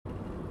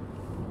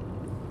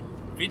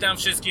Witam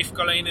wszystkich w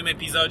kolejnym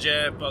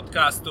epizodzie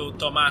podcastu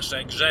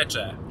Tomaszek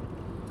Rzecze.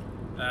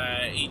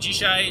 I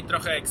dzisiaj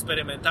trochę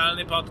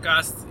eksperymentalny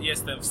podcast.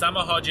 Jestem w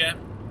samochodzie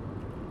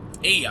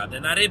i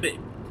jadę na ryby.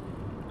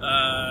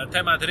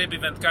 Temat ryby,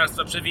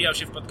 wędkarstwa przewijał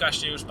się w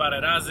podcaście już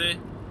parę razy.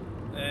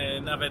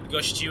 Nawet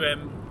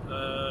gościłem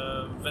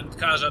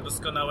wędkarza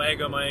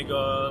doskonałego,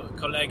 mojego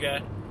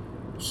kolegę,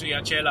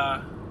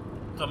 przyjaciela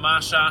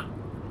Tomasza.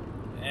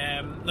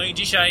 No i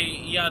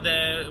dzisiaj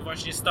jadę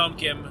właśnie z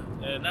Tomkiem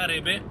na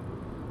ryby,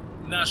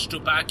 na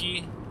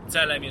szczupaki.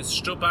 Celem jest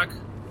szczupak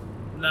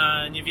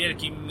na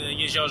niewielkim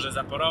jeziorze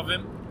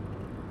zaporowym.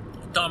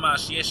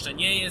 Tomasz jeszcze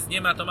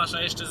nie ma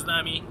Tomasza jeszcze z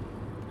nami.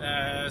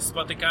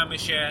 Spotykamy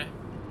się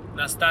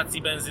na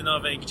stacji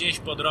benzynowej gdzieś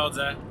po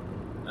drodze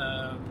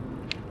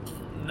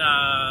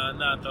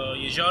na to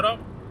jezioro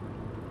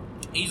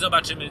i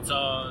zobaczymy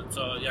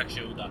jak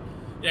się uda.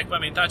 Jak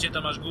pamiętacie,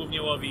 Tomasz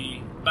głównie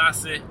łowi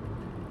basy,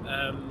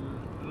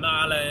 no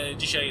ale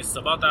dzisiaj jest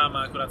sobota, ma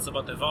akurat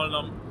sobotę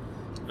wolną,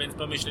 więc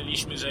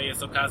pomyśleliśmy, że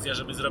jest okazja,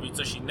 żeby zrobić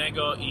coś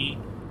innego i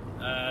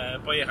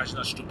pojechać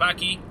na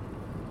szczupaki.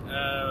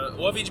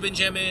 Łowić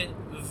będziemy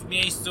w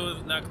miejscu,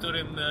 na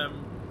którym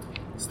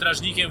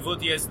strażnikiem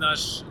wód jest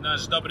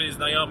nasz dobry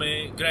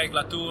znajomy Greg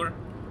Latour.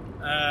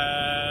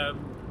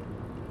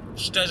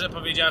 Szczerze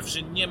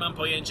powiedziawszy, nie mam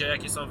pojęcia,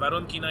 jakie są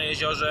warunki na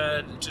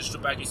jeziorze, czy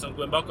szczupaki są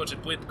głęboko, czy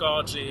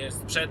płytko, czy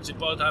jest przed, czy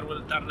po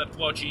tarle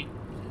płoci.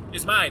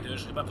 Jest maj, to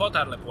już chyba po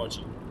tarle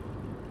płoci.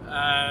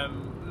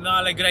 No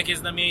ale Greg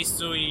jest na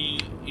miejscu i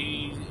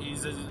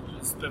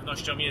z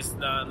pewnością jest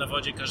na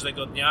wodzie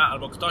każdego dnia,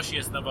 albo ktoś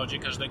jest na wodzie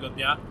każdego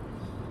dnia,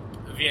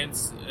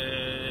 więc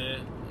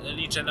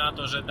liczę na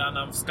to, że da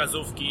nam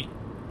wskazówki,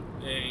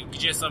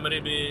 gdzie są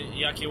ryby,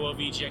 jak je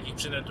łowić, jakich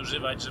przynęt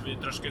używać, żeby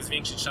troszkę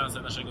zwiększyć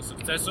szanse naszego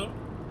sukcesu.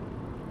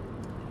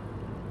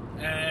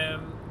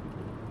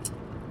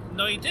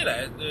 No i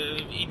tyle.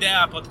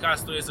 Idea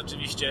podcastu jest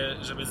oczywiście,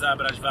 żeby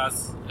zabrać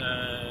Was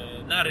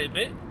na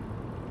ryby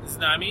z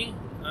nami.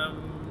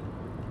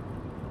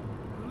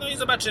 No i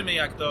zobaczymy,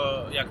 jak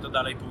to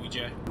dalej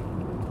pójdzie.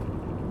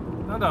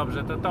 No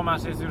dobrze, to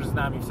Tomasz jest już z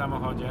nami w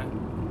samochodzie.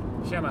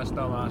 Siemasz,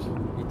 Tomasz.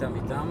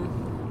 Witam.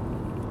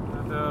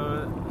 No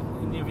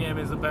to nie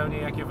wiemy zupełnie,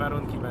 jakie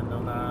warunki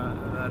będą na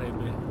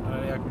ryby,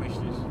 ale jak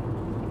myślisz?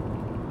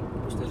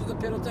 Myślę, że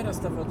dopiero teraz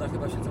ta woda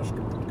chyba się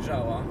troszkę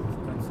podgrzała.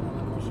 W końcu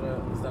one może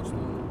zaczną,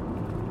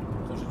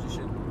 to życie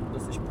się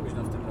dosyć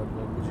późno w tym roku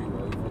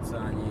obudziło i w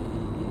oceanie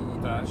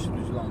i tak. Na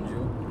śródlądziu.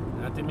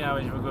 A ty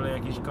miałeś w ogóle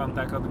jakiś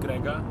kontakt od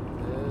Grega?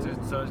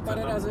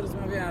 Parę razy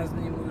rozmawiałem z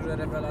nim, mówił, że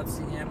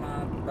rewelacji nie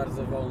ma,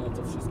 bardzo wolno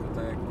to wszystko,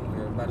 tak jak mówię,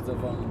 bardzo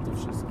wolno to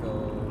wszystko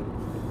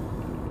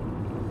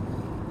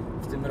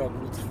w tym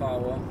roku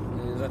trwało.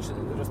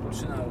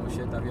 Rozpoczynało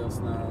się ta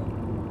wiosna,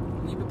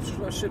 niby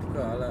przyszła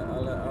szybko,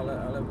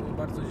 ale było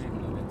bardzo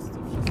zimno, więc to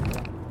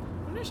wszystko...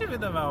 Mnie się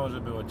wydawało,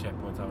 że było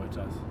ciepło cały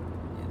czas.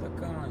 Nie do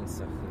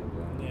końca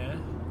chyba. Nie?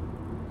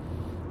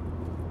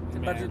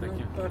 Tym bardziej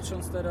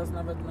patrząc teraz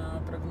nawet na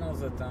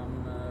prognozę tam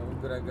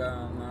u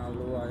Grega na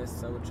Lua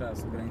jest cały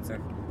czas w granicach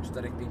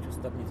 4-5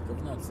 stopni tylko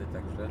w nocy,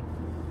 także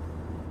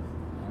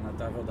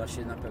ta woda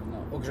się na pewno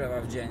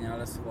ogrzewa w dzień,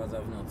 ale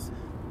schładza w nocy.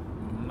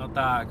 No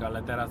tak,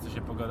 ale teraz to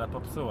się pogoda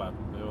popsuła.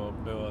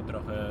 Było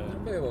trochę...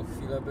 No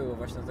chwilę było,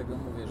 właśnie dlatego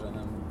mówię, że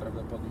nam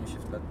prawdopodobnie się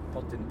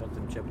po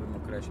tym ciepłym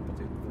okresie, po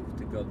tych 2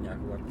 tygodniach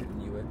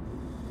uaktywniły.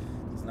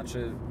 To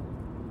znaczy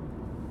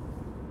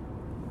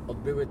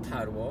odbyły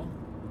tarło.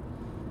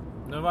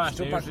 No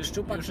właśnie,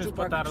 już jest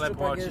po tarle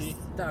płoci.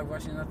 Jest, tak,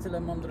 właśnie na tyle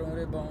mądrą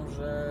rybą,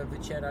 że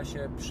wyciera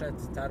się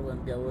przed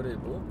tarłem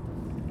białorybu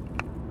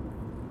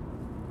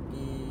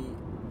i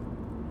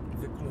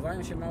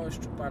wykluwają się małe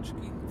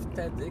szczupaczki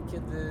wtedy,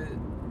 kiedy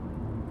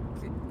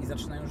i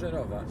zaczynają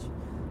żerować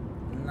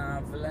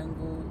na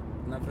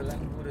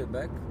wylęgu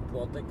rybek,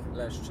 płotek,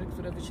 leszczy,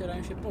 które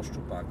wycierają się po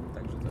szczupaku.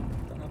 Także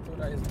ta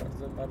natura jest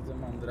bardzo, bardzo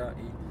mądra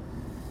i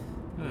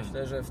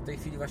myślę, że w tej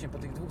chwili właśnie po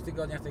tych 2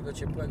 tygodniach tego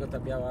ciepłego ta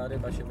biała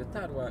ryba się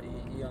wytarła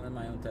i one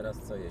mają teraz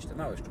co jeść. Te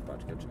małe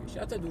szczupaczki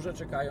oczywiście, a te duże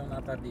czekają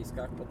na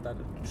tarliskach,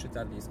 przy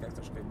tarliskach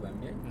troszkę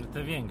głębiej. No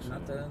te większe. Na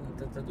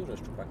te duże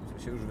szczupaki, które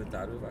się już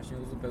wytarły, właśnie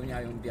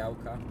uzupełniają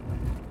białka,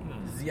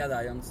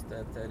 zjadając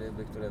te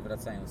ryby, które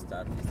wracają z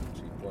tarlisk,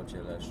 czyli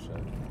płocie, leszcze.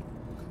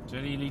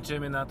 Czyli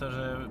liczymy na to,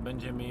 że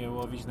będziemy je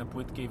łowić na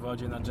płytkiej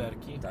wodzie, na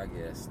dżerki? Tak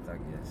jest.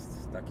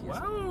 Taki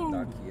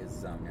jest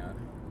zamiar.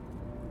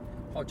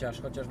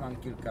 Chociaż mam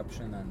kilka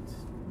przynęt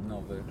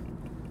nowych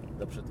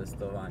do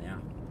przetestowania,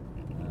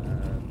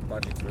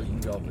 bardziej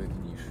trollingowych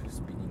niż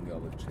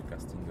spinningowych czy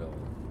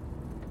castingowych.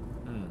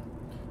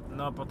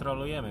 No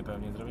potrolujemy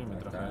pewnie, zrobimy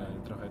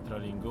trochę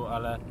trollingu,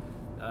 ale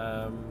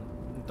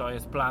to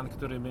jest plan,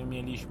 który my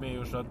mieliśmy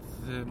już od,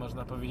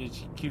 można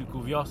powiedzieć,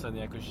 kilku wiosen.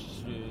 Jakoś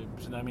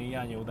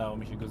przynajmniej nie udało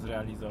mi się go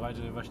zrealizować,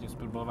 żeby właśnie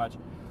spróbować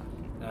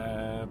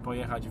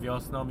pojechać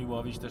wiosną i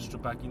łowić te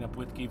szczupaki na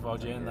płytkiej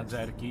wodzie, na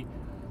dżerki.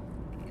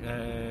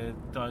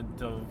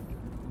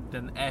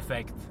 Ten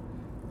efekt,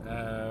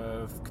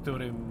 w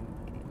którym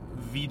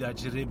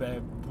widać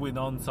rybę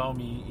płynącą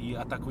i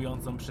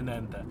atakującą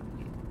przynętę.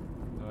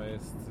 To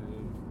jest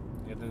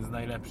jeden z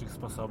najlepszych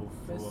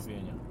sposobów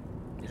łowienia.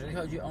 Jeżeli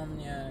chodzi o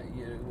mnie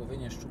i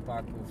łowienie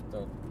szczupaków,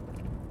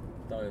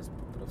 to jest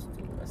po prostu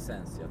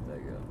esencja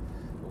tego.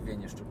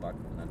 Łowienie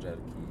szczupaków na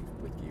dżerki w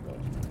płytkiej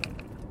wodzie.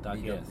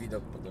 Tak jest.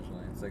 Widok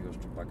podążającego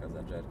szczupaka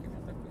za dżerkiem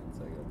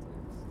atakującego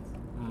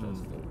to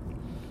jest po prostu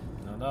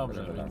No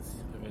dobrze,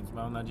 rewelacja. więc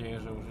mam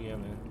nadzieję, że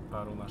użyjemy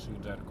paru naszych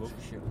dżerków.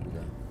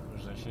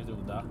 Że się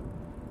uda.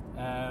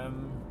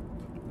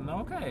 No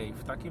okej,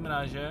 w takim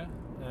razie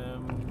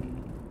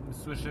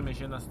słyszymy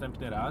się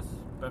następny raz,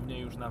 pewnie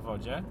już na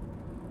wodzie.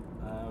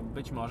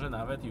 Być może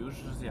nawet już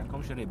z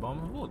jakąś rybą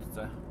w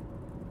łódce.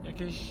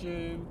 Jakieś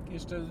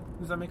jeszcze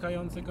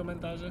zamykające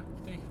komentarze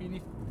w tej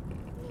chwili?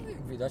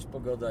 Jak widać,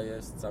 pogoda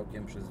jest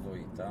całkiem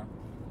przyzwoita.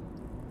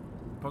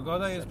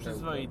 Pogoda jest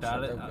przyzwoita,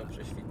 ale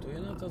prześwituje,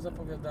 no to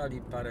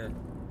zapowiadali parę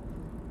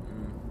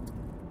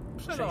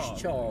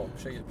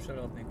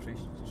przelotnych,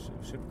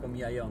 szybko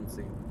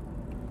mijających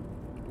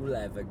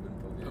ulewek, bym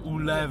powiedział.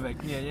 Ulewek,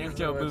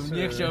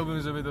 nie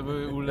chciałbym, żeby to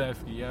były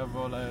ulewki. Ja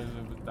wolę,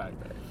 żeby tak.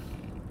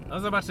 No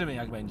zobaczymy,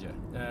 jak będzie.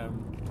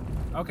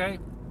 Okej,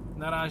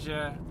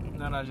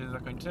 na razie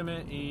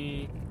zakończymy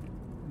i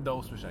do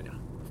usłyszenia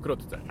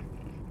wkrótce.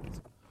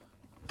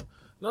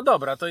 No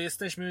dobra, to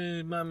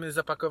mamy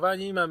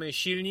zapakowani, mamy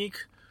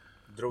silnik.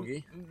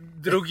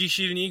 Drugi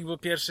silnik, bo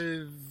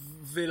pierwszy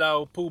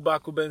wylał pół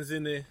baku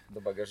benzyny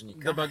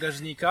do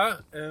bagażnika.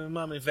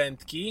 Mamy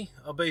wędki.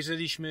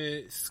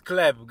 Obejrzeliśmy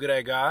sklep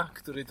Grega,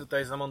 który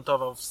tutaj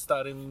zamontował w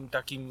starym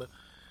takim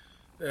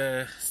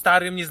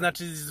starym nie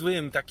znaczy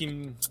złym,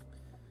 takim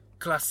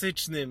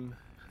klasycznym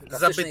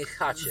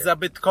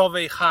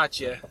zabytkowej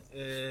chacie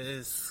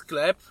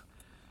sklep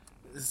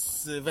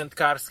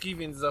wędkarski,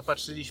 więc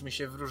zapatrzyliśmy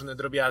się w różne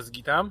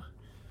drobiazgi tam.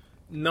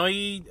 No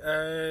i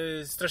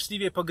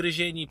straszliwie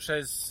pogryzieni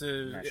przez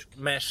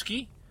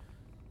meszki.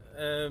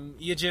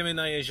 Jedziemy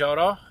na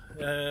jezioro.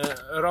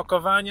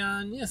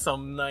 Rokowania nie są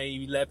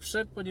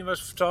najlepsze,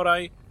 ponieważ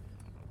wczoraj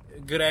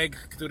Greg,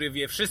 który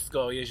wie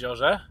wszystko o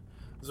jeziorze,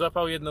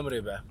 złapał jedną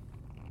rybę.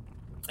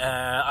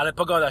 Ale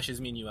pogoda się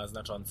zmieniła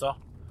znacząco,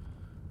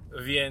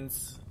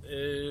 więc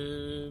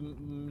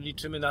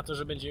liczymy na to,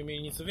 że będziemy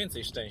mieli nieco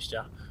więcej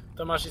szczęścia.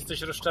 Tomasz,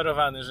 jesteś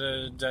rozczarowany,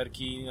 że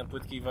dżerki na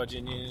płytkiej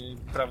wodzie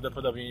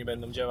prawdopodobnie nie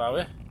będą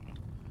działały?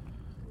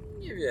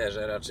 Nie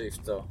wierzę raczej w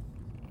to.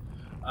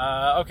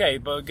 Okej,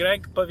 bo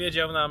Greg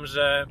powiedział nam,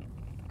 że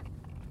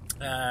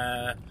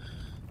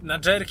na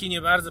dżerki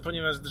nie bardzo,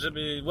 ponieważ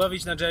żeby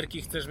łowić na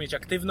dżerki chcesz mieć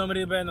aktywną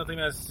rybę,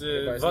 natomiast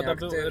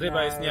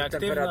ryba jest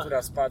nieaktywna.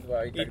 Temperatura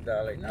spadła i tak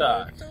dalej. No,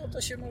 tak.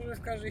 To się może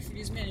w każdej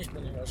chwili zmienić,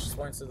 ponieważ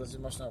słońce dosyć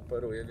mocno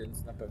operuje,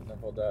 więc na pewno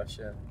woda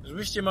się...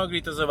 Żebyście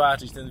mogli to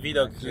zobaczyć, ten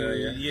widok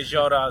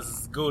jeziora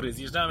z góry.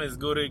 Zjeżdżamy z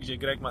góry, gdzie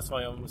Greg ma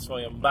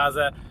swoją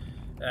bazę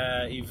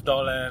i w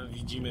dole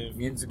widzimy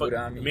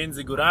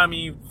między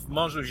górami w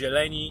morzu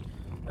zieleni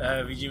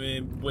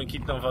widzimy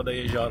błękitną wodę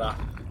jeziora.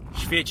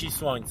 Świeci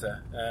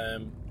słońce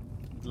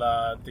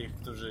dla tych,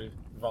 którzy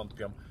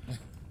wątpią.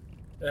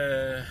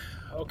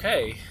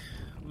 Okej.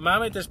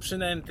 Mamy też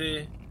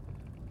przynęty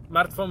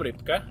martwą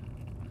rybkę,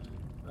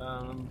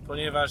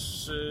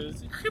 ponieważ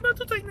chyba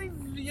tutaj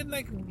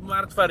jednak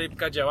martwa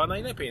rybka działa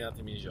najlepiej na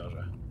tym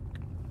jeziorze.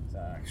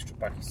 Tak,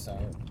 szczupaki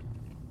są,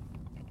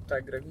 tak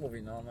jak Greg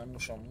mówi, no one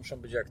muszą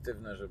być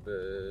aktywne,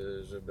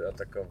 żeby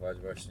atakować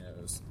właśnie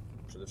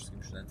przede wszystkim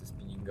przynęty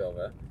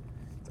spinningowe.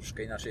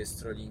 Troszkę inaczej jest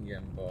z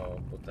trollingiem, bo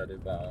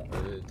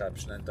ta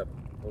przynęta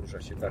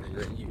porusza się bardziej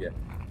leniwie.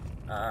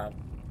 A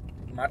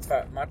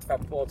martwa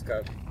płotka,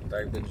 tak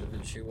jak będziemy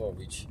dzisiaj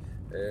łowić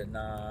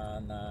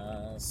na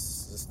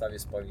zestawie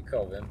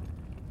spawikowym,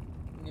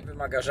 nie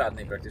wymaga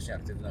żadnej praktycznie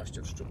aktywności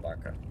od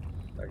szczupaka.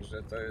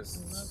 Także to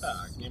jest... No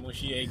tak, nie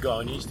musi jej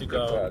gonić,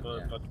 tylko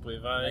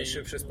podpływa.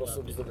 Najszybszy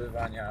sposób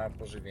zdobywania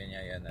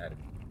pożywienia i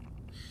energii.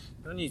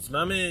 No nic,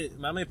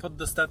 mamy pod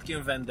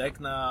dostatkiem wędek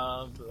na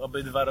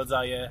obydwa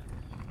rodzaje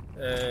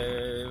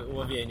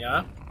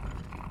łowienia.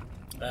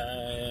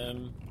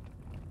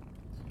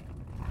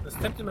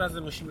 Następnym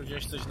razem musimy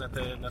wziąć coś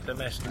na te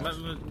meszki.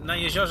 Na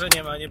jeziorze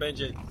nie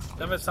będzie,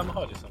 nawet w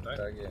samochodzie są, tak?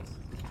 Tak jest.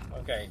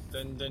 Okej,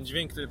 ten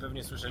dźwięk, który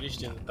pewnie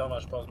słyszeliście,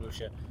 Tomasz pozbył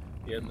się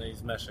jednej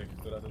z meszek,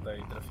 która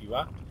tutaj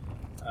trafiła.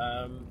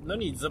 No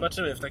nic,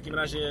 zobaczymy. W takim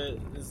razie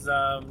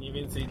za mniej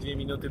więcej 2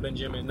 minuty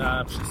będziemy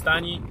na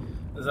przystani.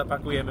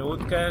 Zapakujemy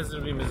łódkę,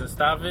 zrobimy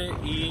zestawy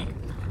i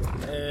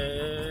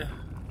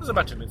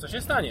zobaczymy, co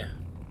się stanie.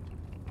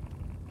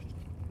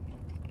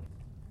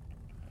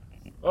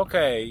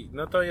 Okej,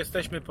 no to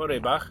jesteśmy po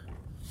rybach.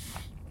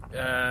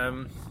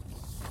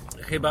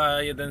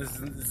 Chyba jeden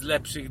z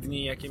lepszych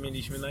dni, jakie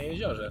mieliśmy na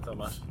jeziorze,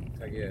 Tomasz.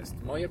 Tak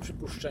jest. Moje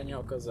przypuszczenia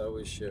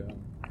okazały się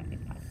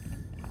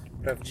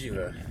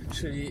prawdziwe,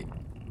 czyli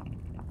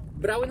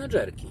brały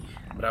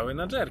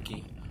na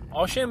dżerki.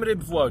 8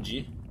 ryb w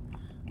łodzi,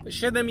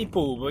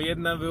 7,5, bo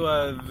jedna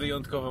była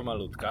wyjątkowo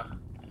malutka,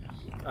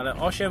 ale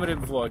 8 ryb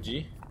w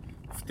łodzi,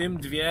 w tym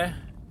 2,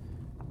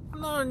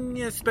 no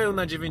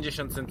niespełna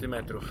 90 cm.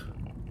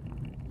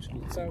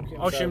 Czyli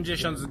całkiem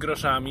 80 z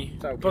groszami.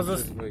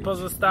 Całkiem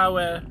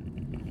Pozostałe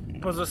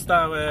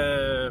pozostałe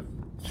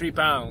 3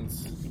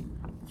 pounds.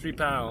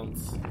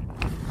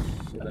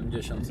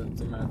 70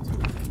 cm.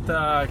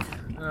 Tak.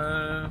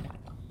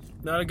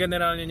 No ale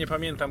generalnie nie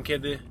pamiętam,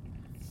 kiedy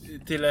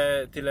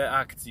tyle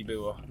akcji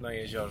było na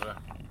jeziorze.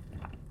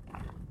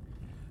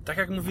 Tak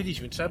jak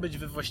mówiliśmy, trzeba być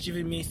we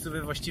właściwym miejscu,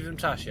 we właściwym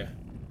czasie.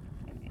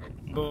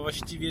 Bo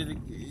właściwie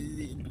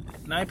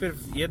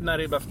najpierw jedna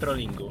ryba w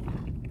trollingu.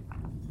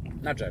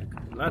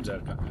 Na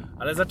Jerka.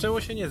 Ale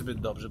zaczęło się niezbyt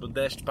dobrze, bo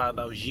deszcz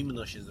padał,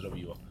 zimno się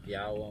zrobiło.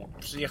 Biało.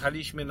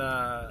 Przyjechaliśmy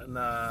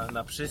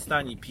na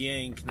przystań i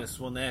piękne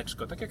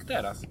słoneczko, tak jak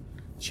teraz.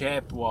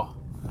 Ciepło.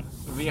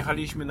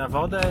 Wyjechaliśmy na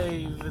wodę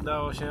i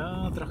wydało się,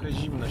 trochę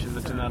zimno się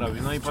zaczyna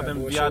robić. No i Trzeba potem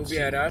było wiatr się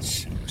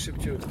ubierać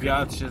szybciutko.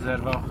 Wiatr się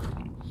zerwał.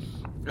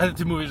 Ale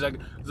ty mówisz, jak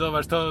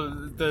zobacz, to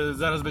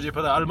zaraz będzie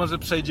padać, ale może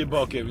przejdzie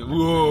bokiem.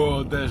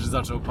 Deszcz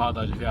zaczął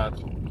padać,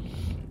 wiatr.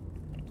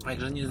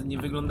 Także nie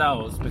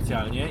wyglądało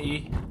specjalnie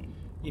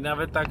i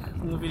nawet tak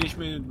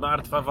mówiliśmy,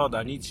 martwa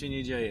woda, nic się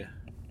nie dzieje.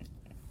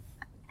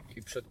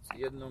 I przed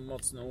jedną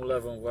mocną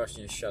ulewą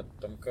właśnie siadł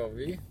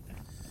Tomkowi.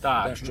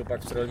 Tak. Ten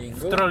szczupak w trollingu.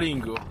 W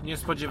trollingu,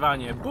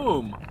 niespodziewanie,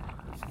 boom!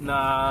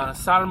 Na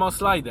Salmo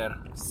Slider.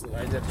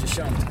 Slider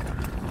 10.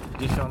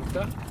 10?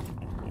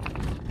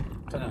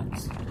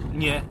 Tonący.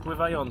 Nie,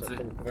 pływający.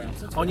 To był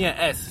pływający? O nie,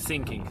 S,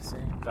 sinking.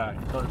 Tak,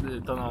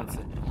 tonący.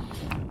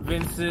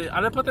 Więc,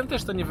 ale potem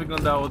też to nie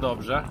wyglądało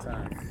dobrze.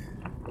 Tak.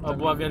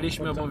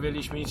 Obawialiśmy,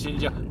 nic się nie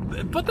działo.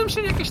 Potem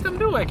się jakieś tam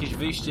było, jakieś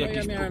wyjście,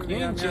 jakieś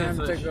puknięcie. Ja miałem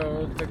coś.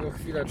 tego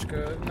chwileczkę.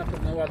 Na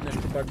pewno ładny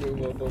szczupak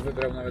był, bo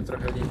wybrał nawet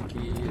trochę linki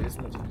z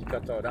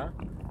multiplikatora.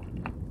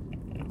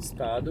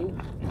 Spadł.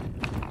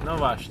 No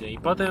właśnie, i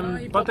potem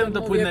potem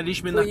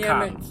dopłynęliśmy mówię, na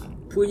kant.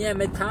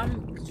 Płyniemy tam,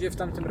 gdzie w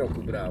tamtym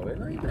roku brały.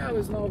 No i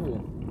brały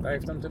znowu. Tak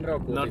jak w tamtym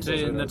roku.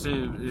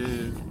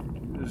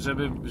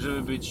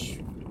 Żeby być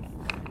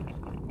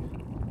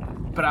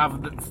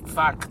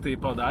fakty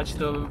podać,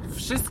 to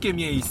wszystkie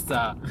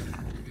miejsca,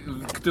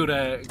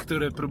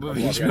 które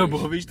próbowaliśmy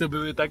obłowić, to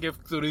były takie, w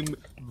którym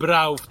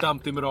brał w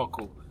tamtym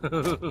roku.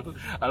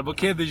 Albo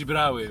kiedyś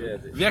brały.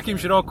 W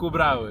jakimś roku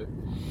brały.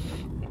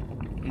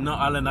 No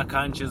ale na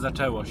kancie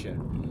zaczęło się.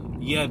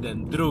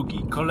 Jeden,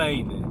 drugi,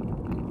 kolejny.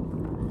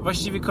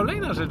 Właściwie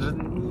kolejna rzecz, że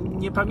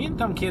nie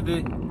pamiętam,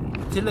 kiedy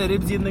tyle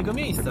ryb z jednego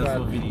miejsca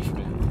złowiliśmy.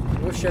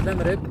 Było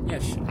 7 ryb,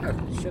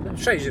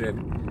 6 ryb.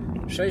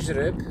 6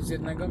 ryb z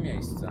jednego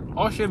miejsca.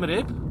 8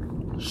 ryb,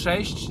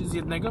 6 z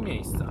jednego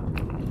miejsca.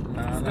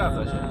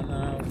 Zgadza się.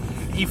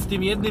 I w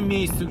tym jednym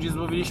miejscu, gdzie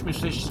złowiliśmy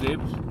 6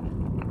 ryb,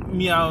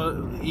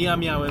 ja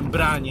miałem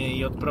branie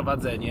i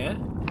odprowadzenie,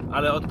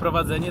 ale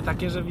odprowadzenie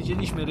takie, że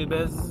widzieliśmy rybę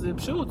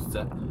przy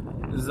łódce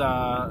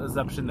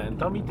za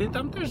przynętą i ty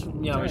tam też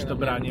miałeś to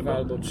branie. 2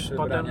 albo 3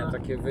 brania,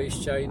 takie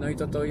wyjścia i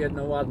to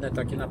jedno ładne,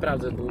 takie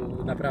naprawdę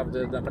był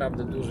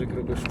naprawdę duży,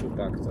 gruby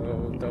szczupak.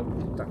 To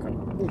taka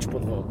łódź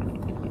podwodna.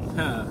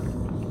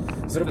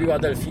 Zrobiła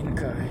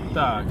delfinka.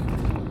 Tak.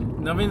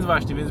 No więc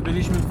właśnie,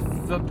 byliśmy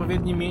w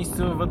odpowiednim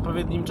miejscu, w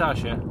odpowiednim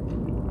czasie.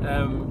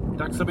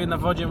 Tak sobie na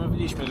wodzie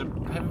mówiliśmy, że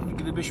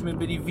gdybyśmy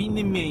byli w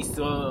innym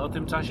miejscu o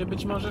tym czasie,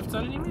 być może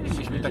wcale nie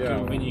mielibyśmy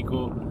takiego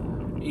wyniku.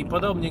 I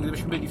podobnie,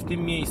 gdybyśmy byli w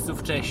tym miejscu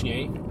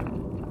wcześniej,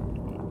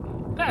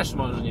 też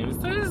może nie.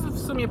 Więc to jest w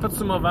sumie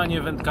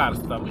podsumowanie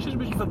wędkarstwa. Musisz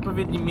być w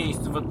odpowiednim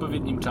miejscu, w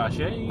odpowiednim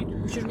czasie i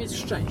musisz mieć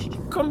szczęście.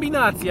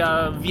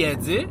 Kombinacja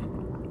wiedzy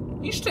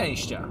i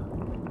szczęścia.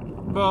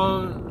 Bo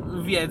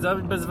wiedza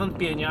bez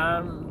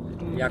wątpienia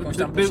jakąś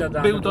tam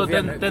był to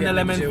ten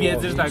element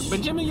wiedzy, że tak,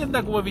 będziemy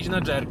jednak łowić na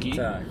jerki.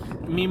 Tak.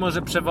 Mimo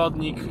że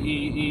przewodnik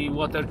i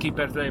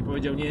waterkeeper tutaj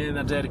powiedział, nie,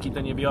 na jerki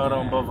to nie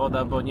biorą, bo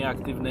woda, bo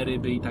nieaktywne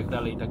ryby i tak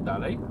dalej, i tak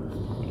dalej.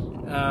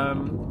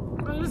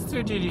 Ale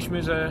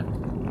stwierdziliśmy, że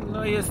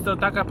no jest to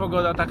taka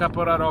pogoda, taka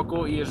pora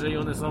roku i jeżeli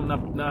one są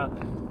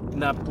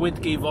na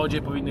płytkiej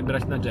wodzie, powinny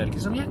brać na jerki.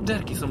 Zresztą jak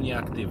jerki są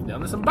nieaktywne?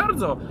 One są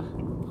bardzo,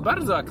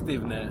 bardzo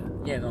aktywne.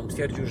 Nie, no on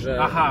twierdził, że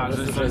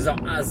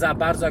za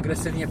bardzo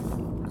agresywnie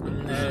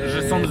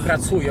że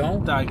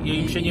pracują. Tak, i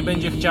im się nie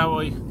będzie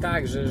chciało ich...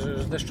 Tak, że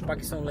te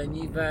szczupaki są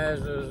leniwe,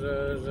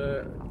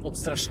 że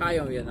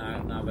odstraszają je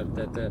nawet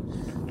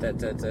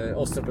te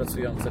ostro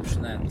pracujące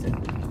przynęty.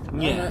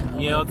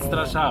 Nie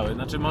odstraszały.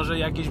 Znaczy może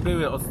jakieś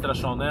były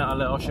odstraszone,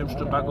 ale 8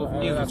 szczupaków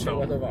nie zostało.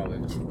 Ładowały.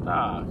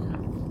 Tak.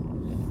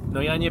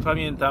 No ja nie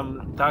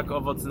pamiętam tak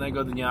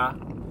owocnego dnia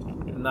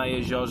na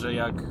jeziorze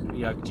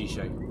jak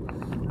dzisiaj.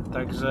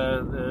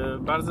 Także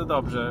bardzo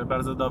dobrze,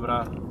 bardzo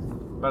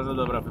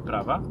dobra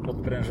wyprawa.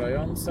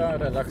 Odprężająca,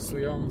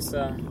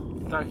 relaksująca.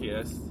 Tak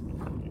jest.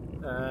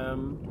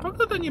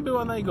 Pogoda nie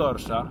była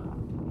najgorsza.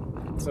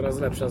 Coraz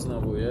lepsza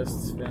znowu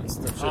jest, więc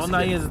to wszystkie...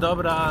 Ona jest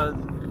dobra,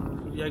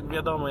 jak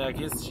wiadomo, jak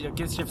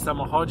jest się w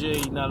samochodzie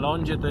i na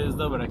lądzie, to jest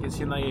dobra. Jak jest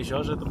się na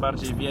jeziorze, to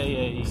bardziej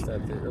wieje i...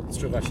 Niestety,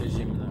 odczuwa się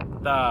zimno.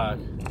 Tak.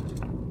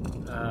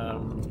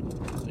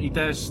 I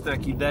też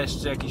taki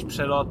deszcz jakiś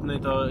przelotny,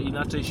 to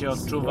inaczej się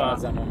odczuwa.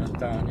 Schładza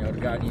momentalnie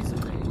organizm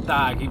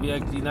Tak, i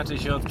jak inaczej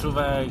się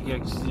odczuwa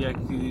jak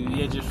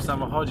jedziesz w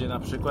samochodzie na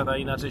przykład, a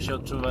inaczej się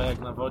odczuwa jak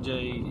na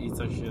wodzie i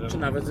coś się... Czy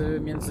nawet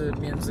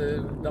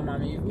między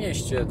domami w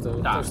mieście, to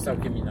też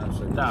całkiem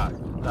inaczej. Tak.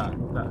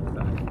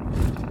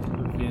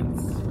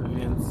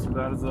 Więc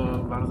bardzo,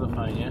 bardzo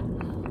fajnie.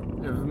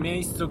 W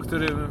miejscu,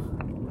 którym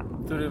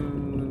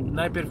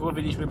najpierw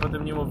łowiliśmy,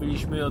 potem nie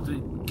łowiliśmy, od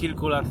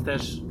kilku lat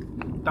też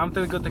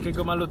tamtego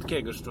takiego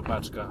malutkiego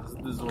szczupaczka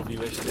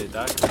złowiłeś ty,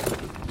 tak?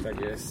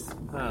 Tak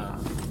jest.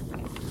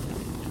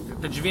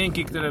 Te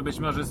dźwięki, które być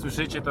może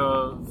słyszycie,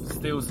 to z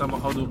tyłu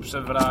samochodu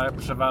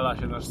przewala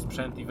się nasz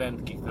sprzęt i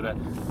wędki, które...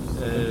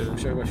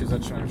 Musiał chyba się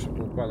zatrzymać, muszę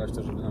poukładać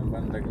to, żeby nam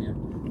wędek nie...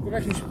 W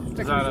jakimś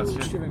takim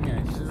uczciwym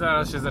miejscu.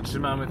 Zaraz się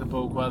zatrzymamy to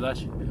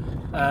poukładać.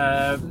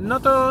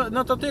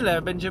 No to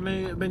tyle.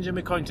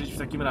 Będziemy kończyć w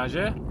takim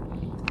razie.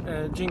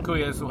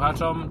 Dziękuję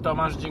słuchaczom.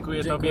 Tomasz,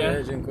 dziękuję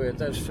Tobie. Dziękuję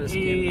też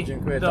wszystkim. I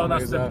dziękuję do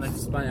Tomek za następnej.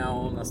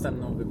 wspaniałą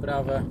następną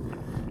wyprawę.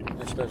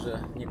 Myślę, że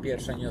nie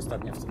pierwsza, nie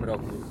ostatnia w tym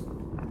roku.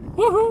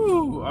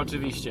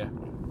 Oczywiście.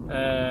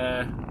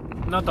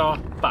 No to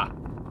pa.